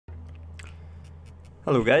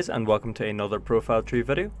Hello guys, and welcome to another ProfileTree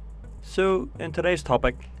video. So in today's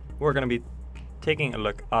topic we're going to be taking a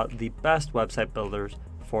look at the best website builders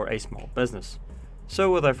for a small business.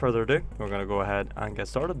 So without further ado, we're going to go ahead and get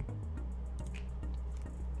started.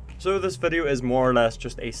 So this video is more or less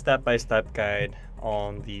just a step-by-step guide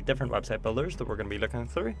on the different website builders that we're going to be looking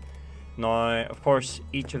through. Now of course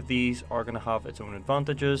each of these are going to have its own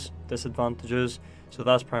advantages, disadvantages, so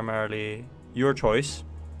that's primarily your choice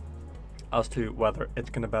as to whether it's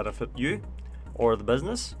going to benefit you or the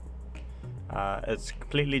business. It's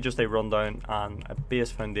completely just a rundown and a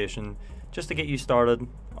base foundation just to get you started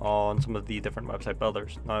on some of the different website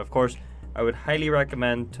builders. Now of course I would highly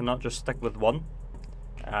recommend to not just stick with one.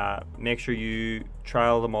 Make sure you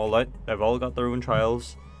trial them all out. They've all got their own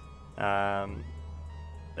trials.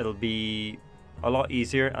 It'll be a lot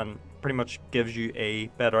easier and pretty much gives you a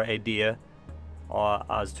better idea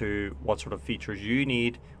as to what sort of features you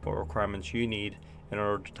need, what requirements you need in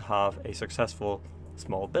order to have a successful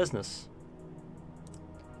small business.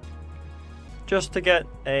 Just to get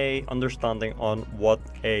a understanding on what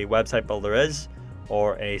a website builder is,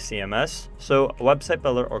 or a CMS. So a website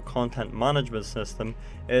builder or content management system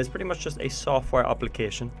is pretty much just a software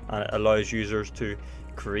application, and it allows users to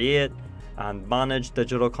create and manage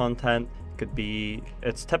digital content.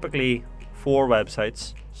 It's typically for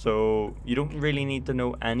websites, so you don't really need to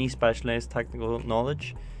know any specialized technical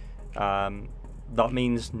knowledge. That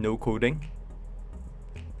means no coding.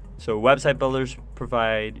 So website builders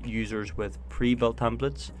provide users with pre-built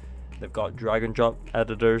templates. They've got drag and drop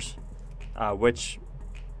editors, which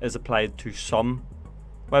is applied to some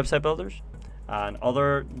website builders, and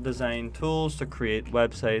other design tools to create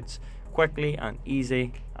websites quickly and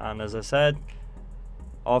easy, and as I said,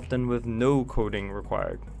 often with no coding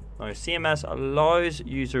required. Now CMS allows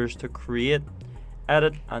users to create,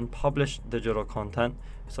 edit and publish digital content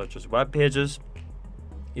such as web pages.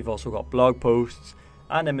 You've also got blog posts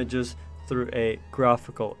and images through a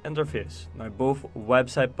graphical interface. Now both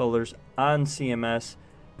website builders and CMS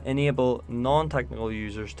enable non-technical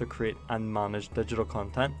users to create and manage digital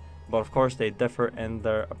content, but of course they differ in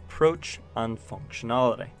their approach and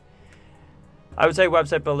functionality. I would say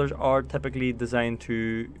website builders are typically designed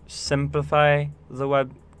to simplify the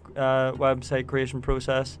website creation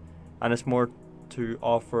process, and it's more to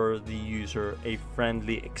offer the user a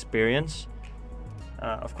friendly experience.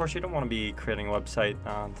 Of course you don't want to be creating a website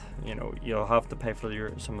and you'll have to pay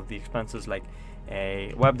for some of the expenses like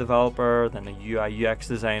a web developer, then a UI UX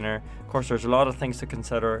designer. Of course there's a lot of things to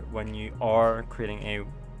consider when you are creating a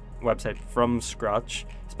website from scratch,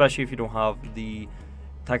 especially if you don't have the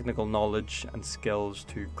technical knowledge and skills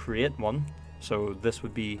to create one. So this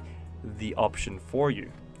would be the option for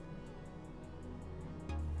you.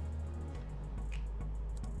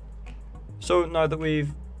 So now that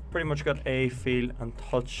we've pretty much got a feel and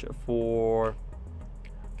touch for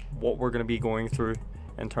what we're going to be going through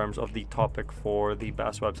in terms of the topic for the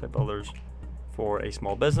best website builders for a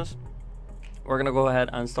small business, we're going to go ahead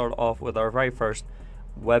and start off with our very first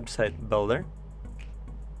website builder,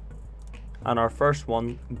 and our first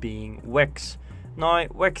one being Wix. Now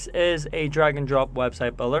Wix is a drag and drop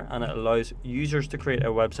website builder, and it allows users to create a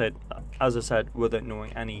website, as I said, without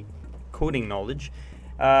knowing any coding knowledge.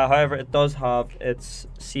 However, it does have its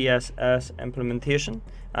CSS implementation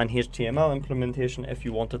and HTML implementation if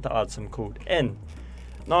you wanted to add some code in.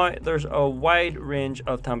 Now there's a wide range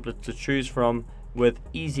of templates to choose from with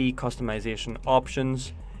easy customization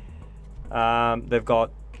options. They've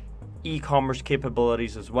got e-commerce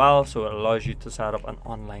capabilities as well, so it allows you to set up an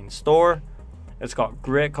online store. It's got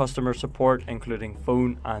great customer support, including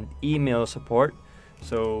phone and email support.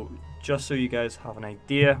 So just so you guys have an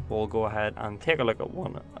idea, we'll go ahead and take a look at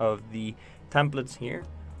one of the templates here.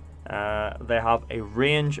 They have a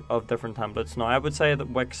range of different templates. Now I would say that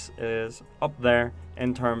Wix is up there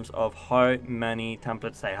in terms of how many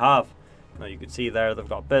templates they have. Now you can see there they've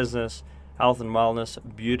got business, health and wellness,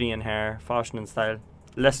 beauty and hair, fashion and style.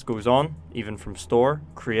 List goes on, even from store,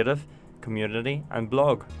 creative, community and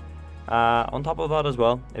blog. On top of that as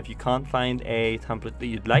well, if you can't find a template that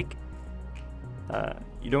you'd like,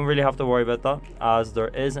 you don't really have to worry about that, as there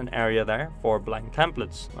is an area there for blank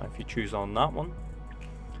templates. Now if you choose on that one,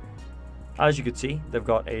 as you can see, they've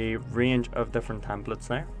got a range of different templates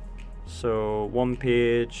there. So one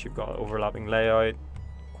page, you've got overlapping layout,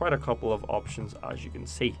 quite a couple of options as you can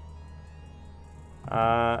see.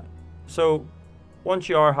 So once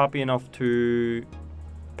you are happy enough to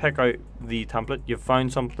pick out the template, you've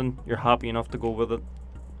found something, you're happy enough to go with it,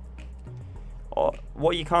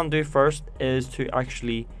 what you can do first is to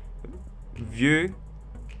actually view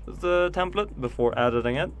the template before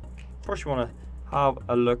editing it. First you want to have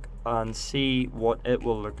a look and see what it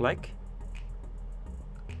will look like.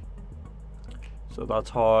 So that's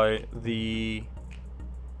how the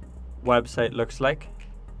website looks like.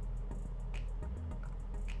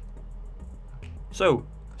 So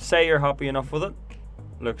say you're happy enough with it,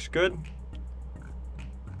 looks good.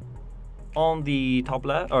 On the top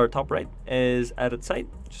left or top right is edit site.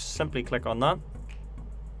 Just simply click on that.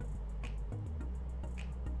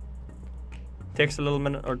 Takes a little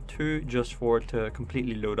minute or two just for it to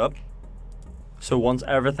completely load up. So once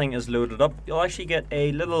everything is loaded up, you'll actually get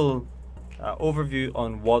a little overview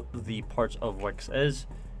on what the parts of Wix is.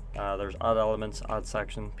 There's add elements, add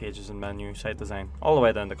section, pages and menu, site design, all the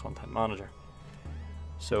way down to content manager.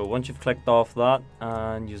 So once you've clicked off that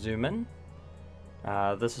and you zoom in,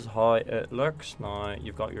 this is how it looks. Now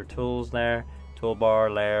you've got your tools there,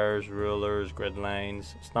 toolbar, layers, rulers, grid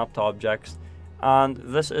lines, snap to objects, and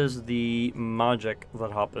this is the magic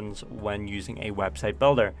that happens when using a website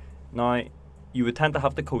builder. Now you would tend to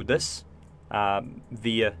have to code this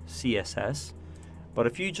via CSS, but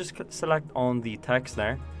if you just select on the text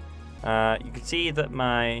there, you can see that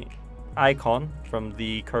my icon from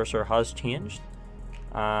the cursor has changed,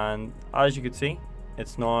 and as you can see,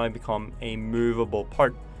 it's now become a movable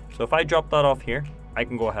part. So if I drop that off here, I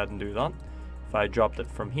can go ahead and do that. If I dropped it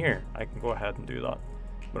from here, I can go ahead and do that.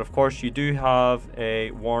 But of course you do have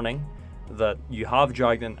a warning that you have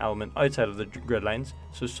dragged an element outside of the grid lines,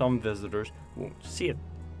 so some visitors won't see it.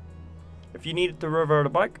 If you need to revert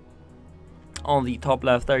it back, on the top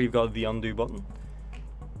left there you've got the undo button,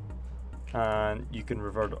 and you can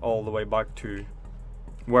revert it all the way back to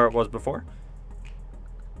where it was before.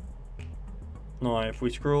 Now if we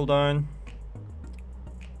scroll down,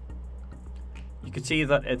 you can see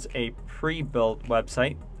that it's a pre-built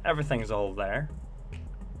website. Everything's all there,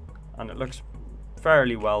 and it looks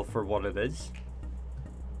fairly well for what it is.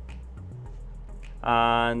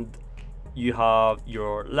 And you have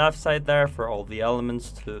your left side there for all the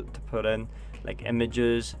elements to put in, like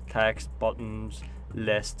images, text, buttons,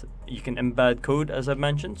 list. You can embed code, as I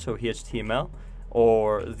mentioned, so HTML,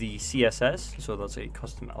 or the CSS, so that's a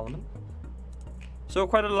custom element. So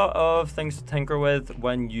quite a lot of things to tinker with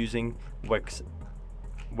when using Wix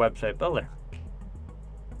website builder.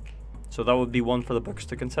 So that would be one for the books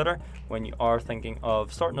to consider when you are thinking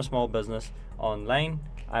of starting a small business online.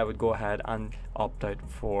 I would go ahead and opt out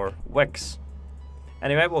for Wix.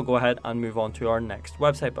 Anyway, we'll go ahead and move on to our next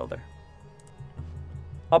website builder.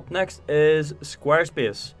 Up next is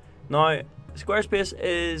Squarespace. Now, Squarespace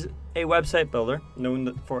is a website builder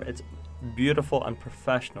known for its beautiful and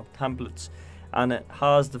professional templates, and it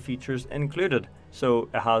has the features included. So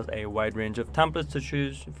it has a wide range of templates to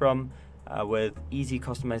choose from, with easy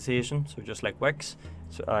customization, so just like Wix.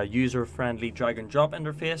 It's a user-friendly drag and drop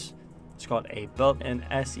interface. It's got a built-in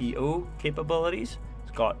SEO capabilities.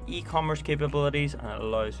 It's got e-commerce capabilities, and it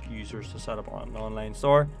allows users to set up an online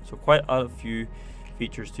store. So quite a few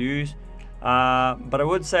features to use. But I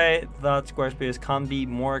would say that Squarespace can be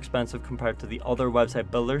more expensive compared to the other website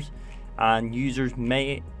builders, and users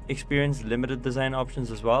may experience limited design options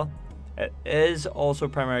as well. It is also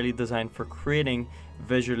primarily designed for creating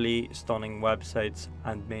visually stunning websites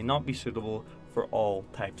and may not be suitable for all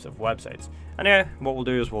types of websites. Anyway, what we'll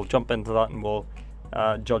do is we'll jump into that and we'll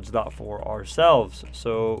judge that for ourselves.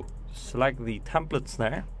 So select the templates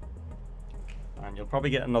there, and you'll probably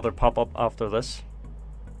get another pop-up after this.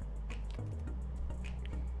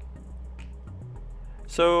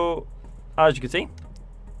 So as you can see,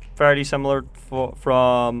 fairly similar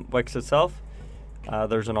from Wix itself.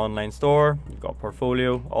 There's an online store, you've got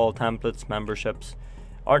portfolio, all templates, memberships,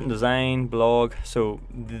 art and design, blog. So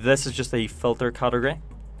this is just a filter category.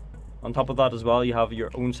 On top of that as well, you have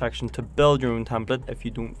your own section to build your own template if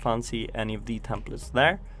you don't fancy any of the templates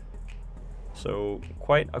there. So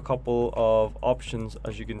quite a couple of options,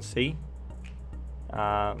 as you can see.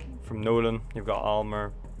 From Nolan, you've got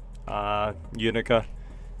Almer, Unica,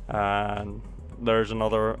 and there's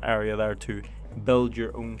another area there to build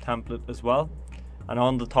your own template as well. And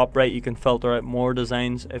on the top right, you can filter out more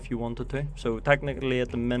designs if you wanted to. So technically at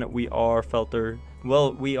the minute we are filtering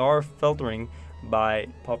by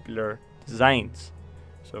popular designs.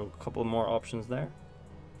 So a couple more options there.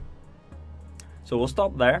 So we'll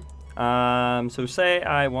stop there. So say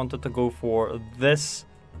I wanted to go for this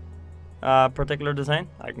particular design,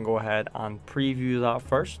 I can go ahead and preview that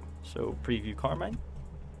first. So preview Carmine.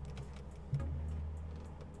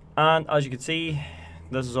 And as you can see,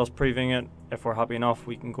 this is us previewing it. If we're happy enough,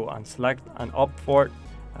 we can go and select and opt for it.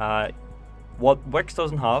 What Wix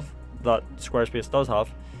doesn't have, that Squarespace does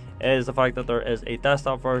have, is the fact that there is a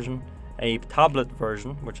desktop version, a tablet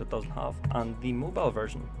version, which it doesn't have, and the mobile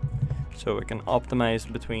version. so it can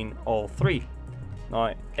optimize between all three.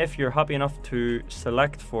 Now, if you're happy enough to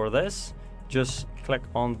select for this, just click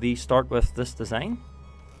on the start with this design.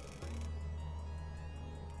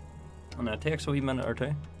 And it takes a wee minute or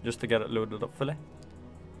two just to get it loaded up fully.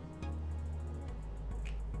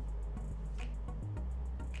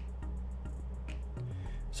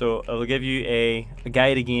 So it'll give you a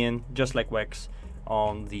guide again, just like Wix,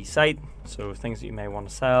 on the site. So things that you may want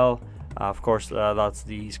to sell. Of course, that's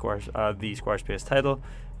the Squarespace title.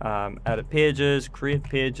 Edit pages, create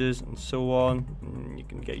pages, and so on. And you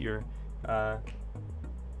can get your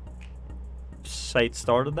site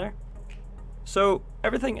started there. So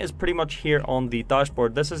everything is pretty much here on the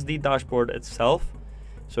dashboard. This is the dashboard itself.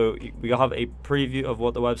 So we have a preview of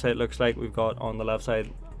what the website looks like. We've got on the left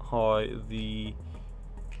side how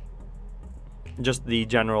just the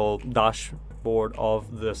general dashboard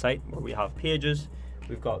of the site, where we have pages,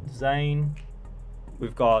 we've got design,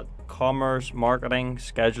 we've got commerce, marketing,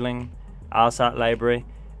 scheduling, asset library,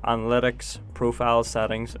 analytics, profile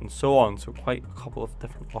settings, and so on. So quite a couple of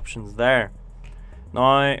different options there.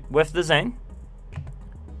 Now with design,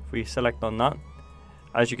 if we select on that,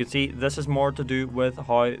 as you can see, this is more to do with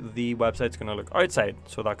how the website's going to look outside.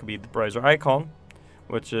 So that could be the browser icon,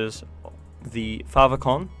 which is the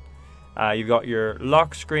favicon. You've got your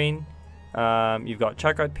lock screen, you've got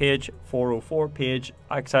checkout page, 404 page,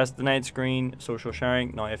 access denied screen, social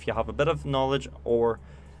sharing. Now if you have a bit of knowledge or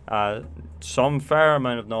some fair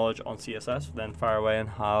amount of knowledge on CSS, then fire away and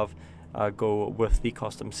have a go with the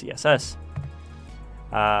custom CSS.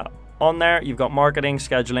 On there you've got marketing,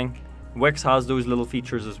 scheduling. Wix has those little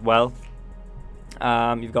features as well.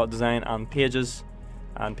 You've got design and pages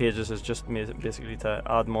is just basically to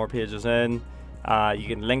add more pages in. You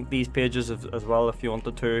can link these pages as well if you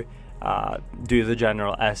wanted to. Do the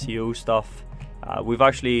general SEO stuff.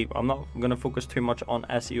 I'm not going to focus too much on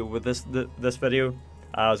SEO with this video,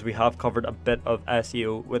 as we have covered a bit of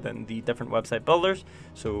SEO within the different website builders.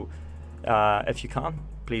 So if you can,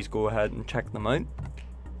 please go ahead and check them out.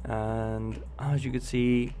 And as you can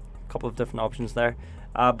see, a couple of different options there.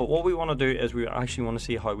 But what we want to do is we actually want to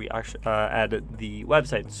see how we actually edit the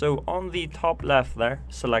website. So on the top left there,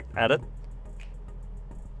 select edit.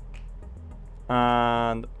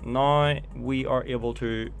 And now we are able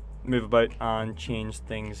to move about and change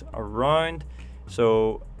things around.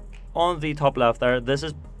 So on the top left there, this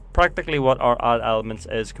is practically what our add elements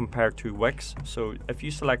is compared to Wix. So if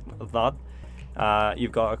you select that,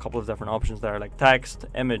 you've got a couple of different options there, like text,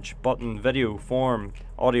 image, button, video, form,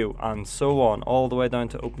 audio, and so on, all the way down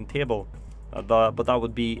to open table. But that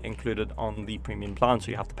would be included on the premium plan,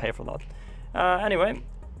 so you have to pay for that. Anyway,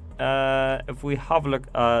 if we have a look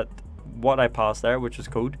at what I passed there, which is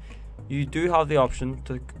code, you do have the option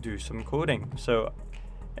to do some coding. So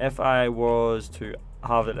if I was to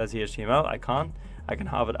have it as HTML, I can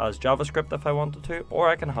have it as JavaScript if I wanted to, or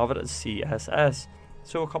I can have it as CSS.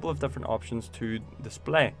 So a couple of different options to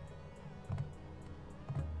display.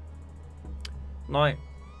 Now,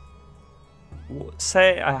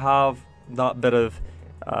 say I have that bit of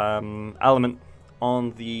element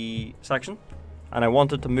on the section and I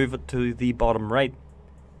wanted to move it to the bottom right.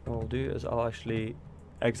 What I'll do is I'll actually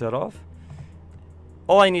exit off.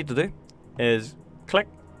 All I need to do is click,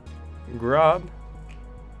 grab,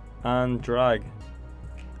 and drag.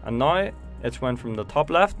 And now it's went from the top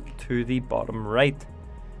left to the bottom right.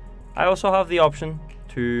 I also have the option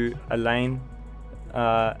to align,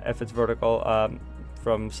 if it's vertical,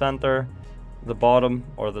 from center, the bottom,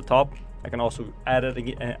 or the top. I can also edit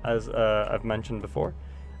again, as I've mentioned before.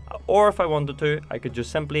 Or if I wanted to, I could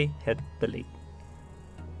just simply hit delete.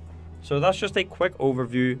 So that's just a quick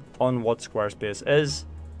overview on what Squarespace is.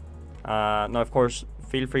 Now, of course,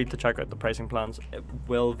 feel free to check out the pricing plans. It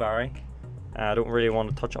will vary. I don't really want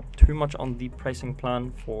to touch up too much on the pricing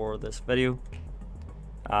plan for this video,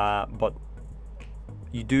 but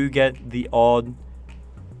you do get the odd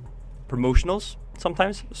promotionals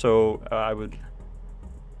sometimes, so I would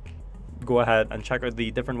go ahead and check out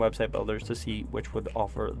the different website builders to see which would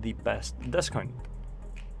offer the best discount.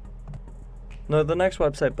 Now the next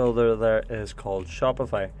website builder there is called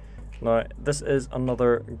Shopify. Now this is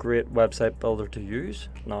another great website builder to use.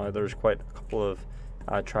 Now there's quite a couple of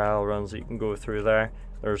trial runs that you can go through there.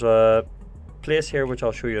 There's a place here which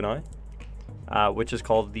I'll show you now, which is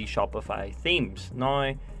called the Shopify themes.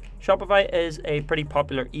 Now Shopify is a pretty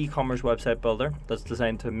popular e-commerce website builder that's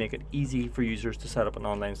designed to make it easy for users to set up an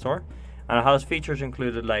online store, and it has features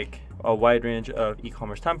included like a wide range of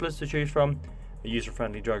e-commerce templates to choose from, a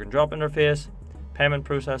user-friendly drag and drop interface, payment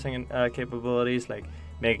processing capabilities like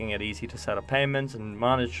making it easy to set up payments and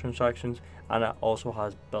manage transactions, and it also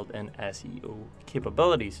has built-in SEO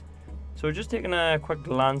capabilities. So just taking a quick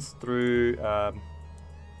glance through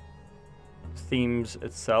themes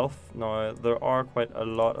itself. Now there are quite a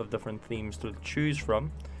lot of different themes to choose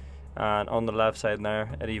from, and on the left side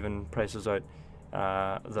there it even prices out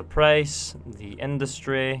the price, the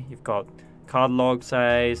industry, you've got catalog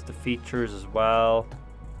size, the features as well,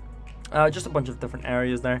 just a bunch of different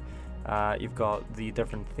areas there. You've got the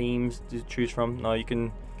different themes to choose from. Now you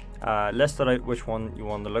can list it out which one you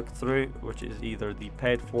want to look through, which is either the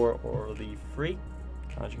paid for or the free,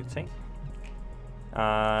 as you can see.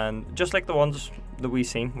 And just like the ones that we've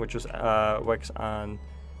seen, which is Wix and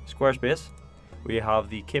Squarespace, we have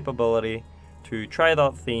the capability to try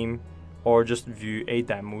that theme or just view a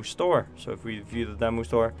demo store. So if we view the demo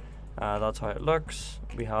store, that's how it looks.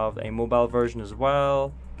 We have a mobile version as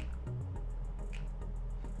well.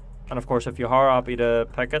 And of course, if you are happy to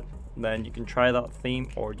pick it, then you can try that theme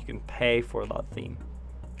or you can pay for that theme.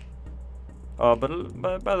 But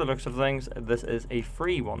by the looks of things, this is a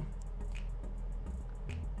free one.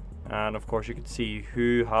 And of course you can see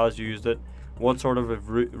who has used it, what sort of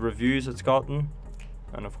reviews it's gotten,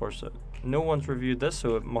 and of course no one's reviewed this,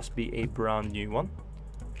 so it must be a brand new one.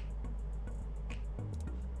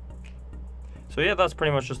 So yeah, that's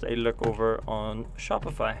pretty much just a look over on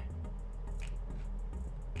Shopify.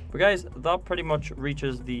 But guys, that pretty much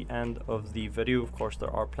reaches the end of the video. Of course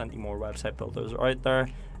there are plenty more website builders out there,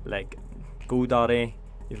 like GoDaddy,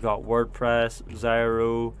 you've got WordPress,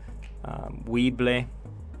 Xero, Weebly,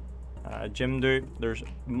 Jimdo. There's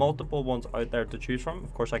multiple ones out there to choose from.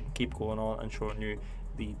 Of course I can keep going on and showing you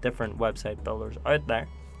the different website builders out there,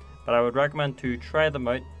 but I would recommend to try them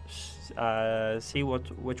out, see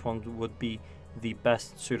which ones would be the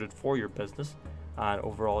best suited for your business, and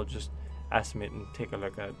overall just estimate and take a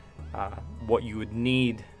look at what you would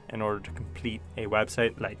need in order to complete a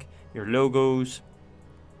website, like your logos,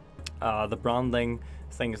 the branding,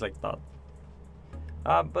 things like that.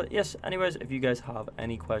 But yes, anyways, if you guys have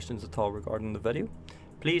any questions at all regarding the video,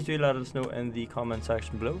 please do let us know in the comment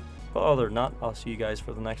section below. But other than that, I'll see you guys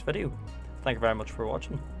for the next video. Thank you very much for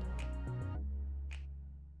watching.